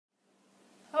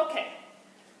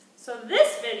So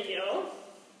this video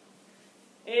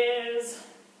is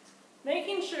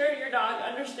making sure your dog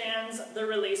understands the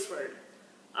release word.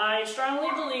 I strongly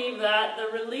believe that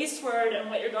the release word and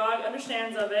what your dog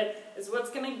understands of it is what's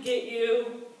going to get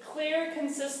you clear,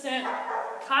 consistent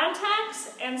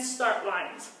contacts and start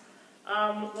lines.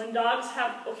 When dogs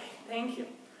have, okay, thank you.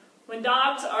 When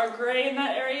dogs are gray in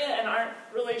that area and aren't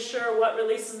really sure what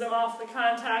releases them off the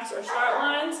contacts or start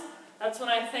lines, that's when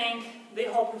I think the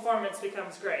whole performance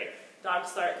becomes great. Dogs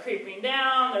start creeping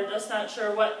down, they're just not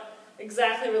sure what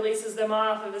exactly releases them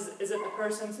off. Is it the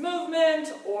person's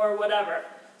movement or whatever?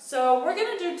 So we're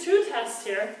going to do two tests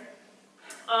here.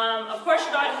 Of course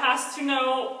your dog has to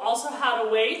know also how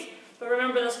to wait, but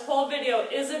remember this whole video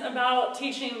isn't about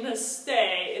teaching the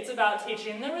stay, it's about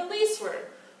teaching the release word,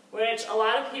 which a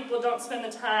lot of people don't spend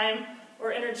the time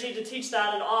or energy to teach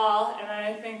that at all, and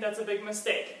I think that's a big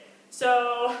mistake.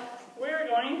 So we're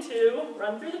going to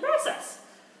run through the process.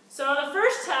 So the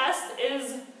first test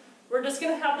is we're just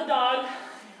going to have the dog,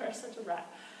 you're such a brat,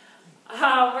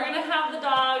 we're going to have the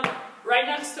dog right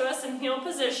next to us in heel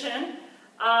position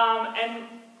and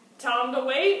tell them to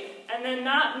wait and then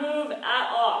not move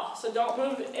at all. So don't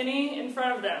move any in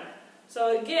front of them.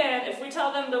 So again, if we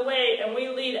tell them to wait and we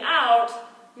lead out,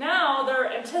 now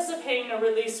they're anticipating a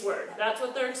release word. That's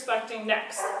what they're expecting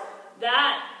next.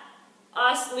 That,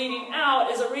 us leading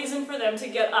out, is a reason for them to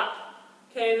get up.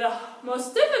 Okay, the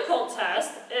most difficult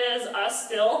test is us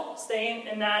still staying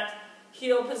in that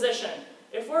heel position.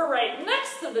 If we're right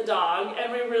next to the dog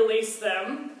and we release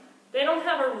them, they don't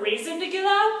have a reason to get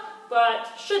up,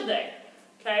 but should they?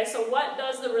 Okay, so what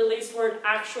does the release word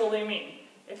actually mean?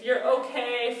 If you're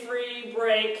okay, free,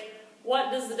 break,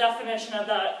 what is the definition of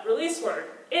that release word?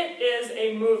 It is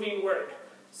a moving word.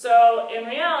 So in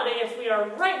reality, if we are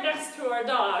right next to our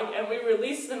dog and we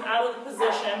release them out of the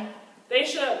position, they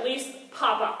should at least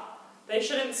pop up. They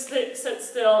shouldn't sit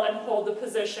still and hold the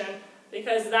position,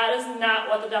 because that is not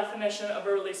what the definition of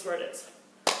a release word is.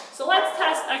 So let's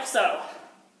test XO.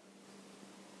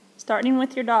 Starting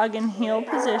with your dog in heel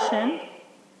position,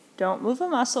 don't move a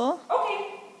muscle,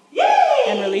 Okay. Yay!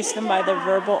 and release them by the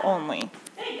verbal only.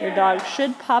 Your dog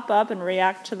should pop up and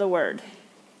react to the word.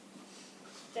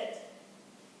 Sit.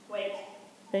 Wait.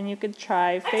 Then you could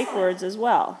try fake words as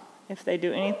well. If they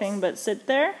do anything but sit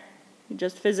there, you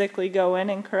just physically go in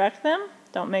and correct them.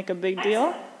 Don't make a big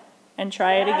deal, and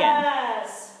try it again.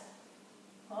 Yes!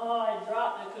 Oh, I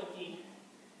dropped the cookie.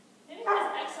 Maybe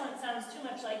because excellent sounds too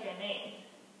much like your name.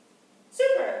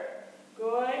 Super!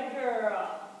 Good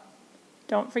girl.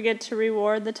 Don't forget to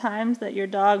reward the times that your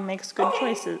dog makes good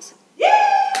choices. Yay!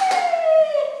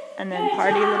 And then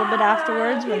party a little bit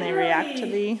afterwards when they react to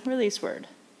the release word.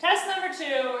 Test number 2,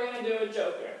 we're going to do a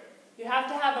joker. You have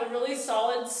to have a really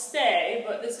solid stay,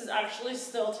 but this is actually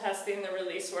still testing the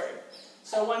release word.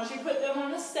 So once you put them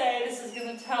on the stay, this is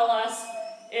going to tell us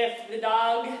if the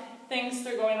dog thinks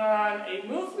they're going on a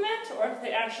movement or if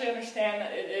they actually understand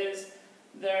that it is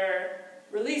their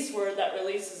release word that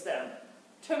releases them.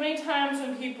 Too many times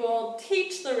when people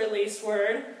teach the release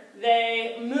word,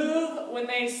 they move when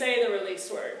they say the release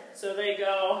word. So they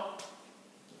go,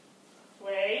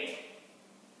 wait,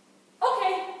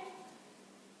 okay.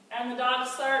 And the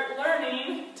dogs start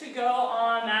learning to go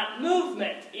on that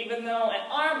movement, even though in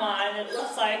our mind it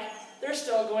looks like they're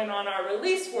still going on our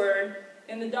release word.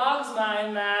 In the dog's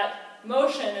mind, that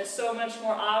motion is so much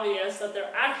more obvious that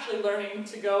they're actually learning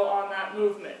to go on that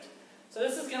movement. So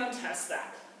this is going to test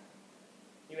that.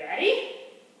 You ready?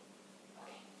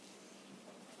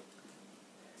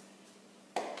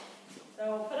 Okay.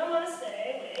 So put them on a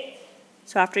stay, wait.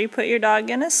 So after you put your dog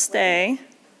in a stay,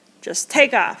 just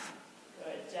take off.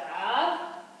 Good job.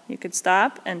 You could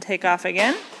stop and take off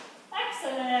again.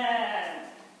 Excellent.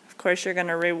 Of course, you're going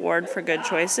to reward for good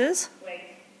choices. Wait.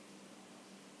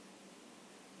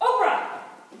 Oprah.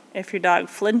 If your dog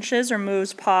flinches or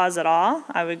moves paws at all,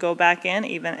 I would go back in,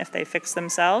 even if they fix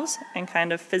themselves, and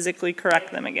kind of physically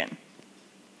correct them again.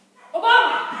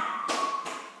 Obama.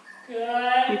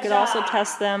 Good You could job. also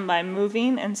test them by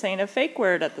moving and saying a fake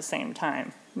word at the same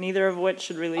time, neither of which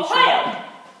should release your dog.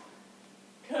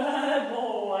 Good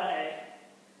boy.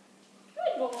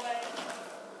 Good boy.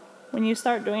 When you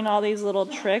start doing all these little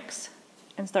tricks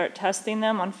and start testing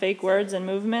them on fake words and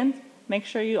movement, make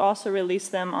sure you also release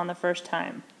them on the first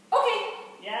time. Okay.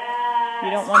 Yes.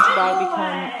 You don't want your dog to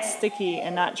become sticky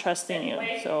and not trusting you.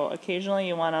 So occasionally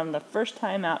you want them the first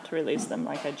time out to release them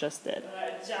like I just did.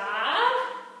 Good job.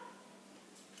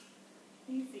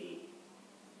 Easy.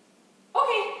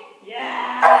 Okay.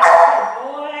 Yes.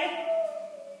 Good boy.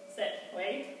 Sit.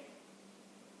 Wait.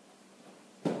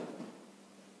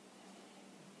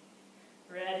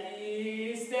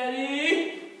 Ready,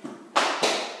 steady.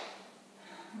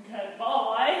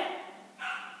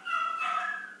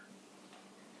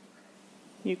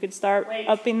 You could start Wait.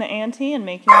 upping the ante and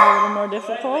making it a little more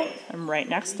difficult. I'm right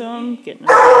next to him, getting him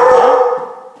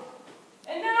up.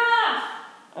 Enough!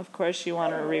 Of course, you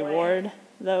want to reward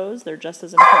those. They're just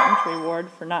as important to reward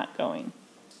for not going.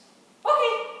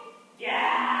 Okay.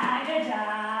 Yeah, good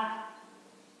job.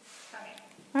 Okay.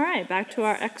 All right, back to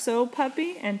our XO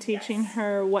puppy and teaching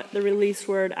her what the release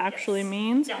word actually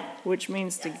means, which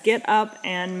means to get up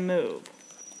and move.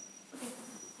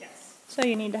 Yes. So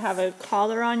you need to have a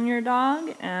collar on your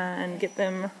dog and get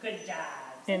them Good job.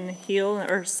 in heel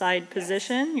or side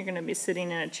position. You're going to be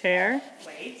sitting in a chair,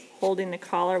 Wait. holding the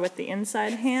collar with the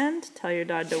inside hand. Tell your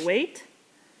dog to wait.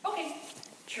 Okay.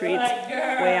 Treats Good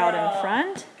girl. way out in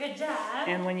front. Good job.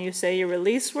 And when you say your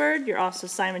release word, you're also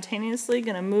simultaneously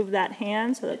going to move that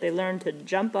hand so that they learn to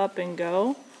jump up and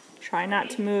go. Try not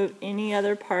to move any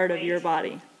other part of your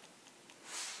body.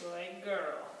 Good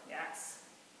girl. Yes.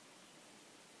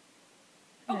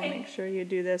 And Okay. make sure you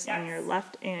do this on your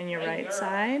left and your right girl.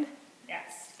 side.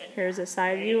 Yes. Good Here's a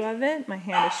side view of it. My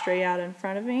hand is straight out in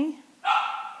front of me.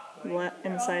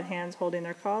 Inside hand's holding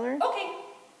their collar. Okay.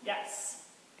 Yes.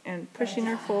 And pushing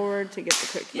her forward to get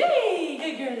the cookie. Yay!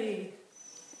 Good girlie.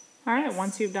 All right,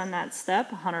 once you've done that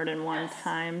step 101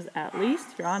 times at least,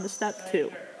 you're on to step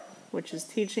 2, which is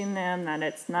teaching them that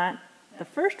it's not the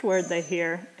first word they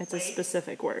hear, it's a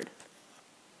specific word.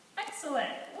 Excellent.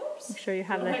 Oops. Make sure you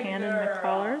have the Good hand in the girl.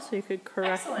 collar so you could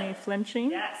correct me Excellent. flinching.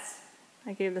 Yes.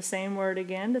 I gave the same word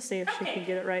again to see if she Okay. could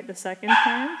get it right the second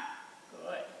time.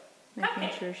 Good. Making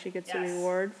Okay. sure she gets a Yes.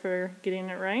 reward for getting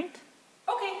it right.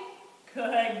 Okay.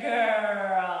 Good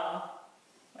girl.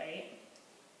 Wait.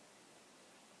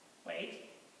 Wait.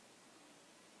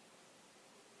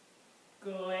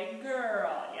 Good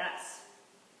girl. Yes.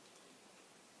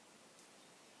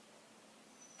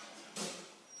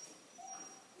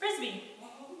 Frisbee.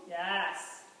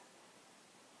 Yes.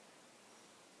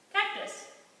 Cactus.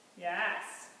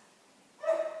 Yes.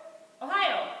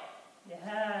 Ohio.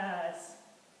 Yes.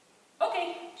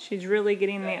 Okay. She's really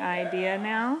getting the idea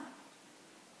now.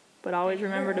 But always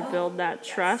remember to build that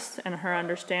trust and her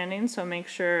understanding, so make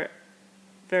sure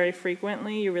very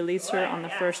frequently you release her on the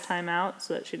first time out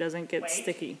so that she doesn't get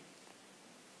sticky.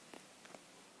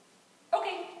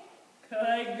 Okay.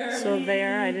 Good girl. So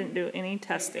there, I didn't do any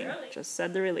testing, just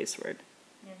said the release word.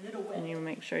 Little And whip. you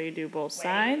make sure you do both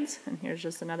sides, and here's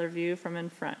just another view from in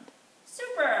front.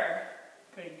 Super.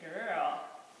 Good girl.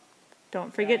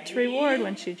 Don't forget to reward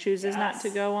when she chooses not to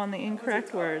go on the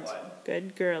incorrect words.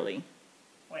 Good girly.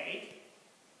 Wait.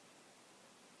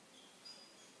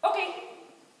 Okay.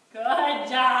 Good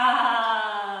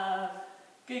job.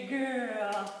 Good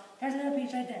girl. There's a little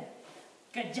piece right there.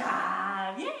 Good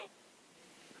job. Yay.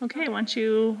 Okay, once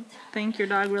you think your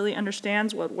dog really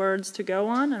understands what words to go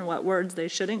on and what words they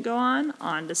shouldn't go on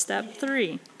to step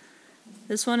 3.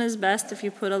 This one is best if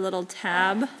you put a little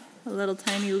tab, a little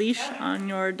tiny leash on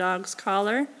your dog's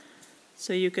collar,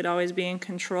 so you could always be in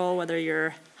control whether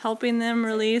you're helping them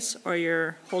release or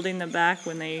you're holding them back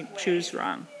when they choose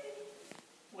wrong.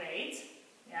 Wait.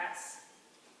 Yes.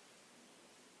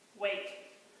 Wait.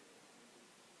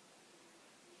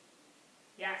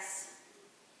 Yes.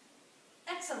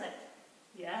 Excellent.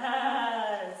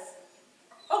 Yes.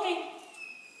 Okay.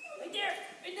 Right there.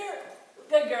 Right there.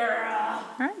 Good girl.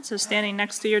 All right, so standing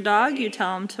next to your dog, you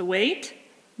tell them to wait,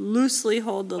 loosely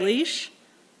hold the leash,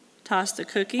 toss the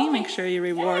cookie, make sure you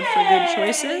reward for good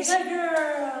choices. Good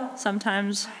girl.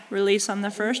 Sometimes release on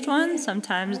the first one,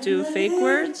 sometimes do fake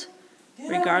words.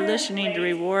 Regardless, you need to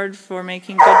reward for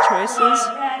making good choices,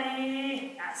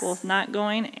 Ready? Yes. both not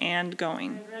going and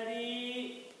going.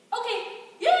 Ready? Okay.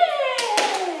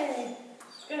 Yay!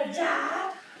 Good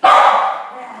job.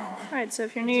 Alright, so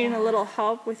if you're needing a little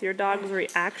help with your dog's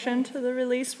reaction to the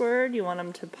release word, you want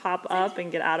them to pop up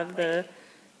and get out of the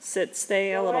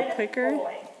sit-stay a little quicker,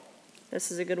 this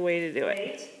is a good way to do it.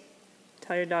 Wait.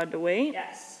 Tell your dog to wait.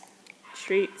 Yes.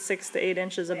 Treat 6 to 8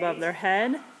 inches above their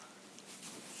head.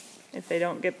 If they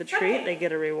don't get the treat, they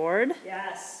get a reward.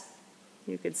 Yes.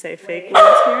 You could say fake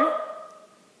words here.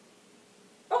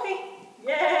 Okay.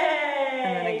 Yay!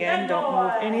 And then again, don't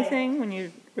move anything when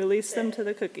you release them to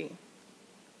the cookie.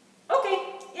 Okay.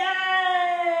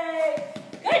 Yay!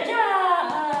 Good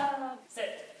job.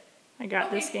 Sit. I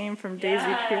got this game from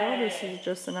Daisy Peel. This is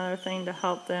just another thing to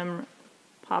help them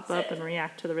pop up and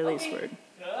react to the release word.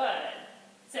 Good.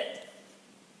 Sit.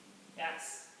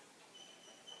 Yes.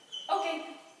 Okay.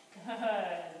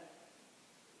 Good.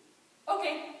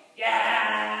 Okay.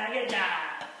 Yeah. Good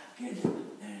job. Good.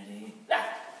 Ready.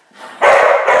 Left.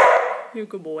 You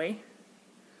good boy.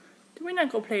 Did we not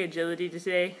go play agility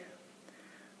today?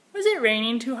 Was it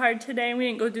raining too hard today? We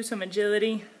didn't go do some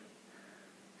agility?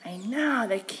 I know,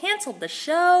 they canceled the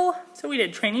show, so we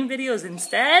did training videos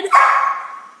instead.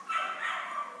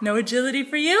 No agility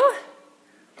for you?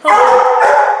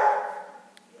 Oh.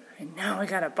 I know, we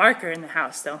got a barker in the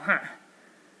house though, huh?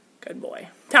 Good boy.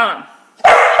 Tell him.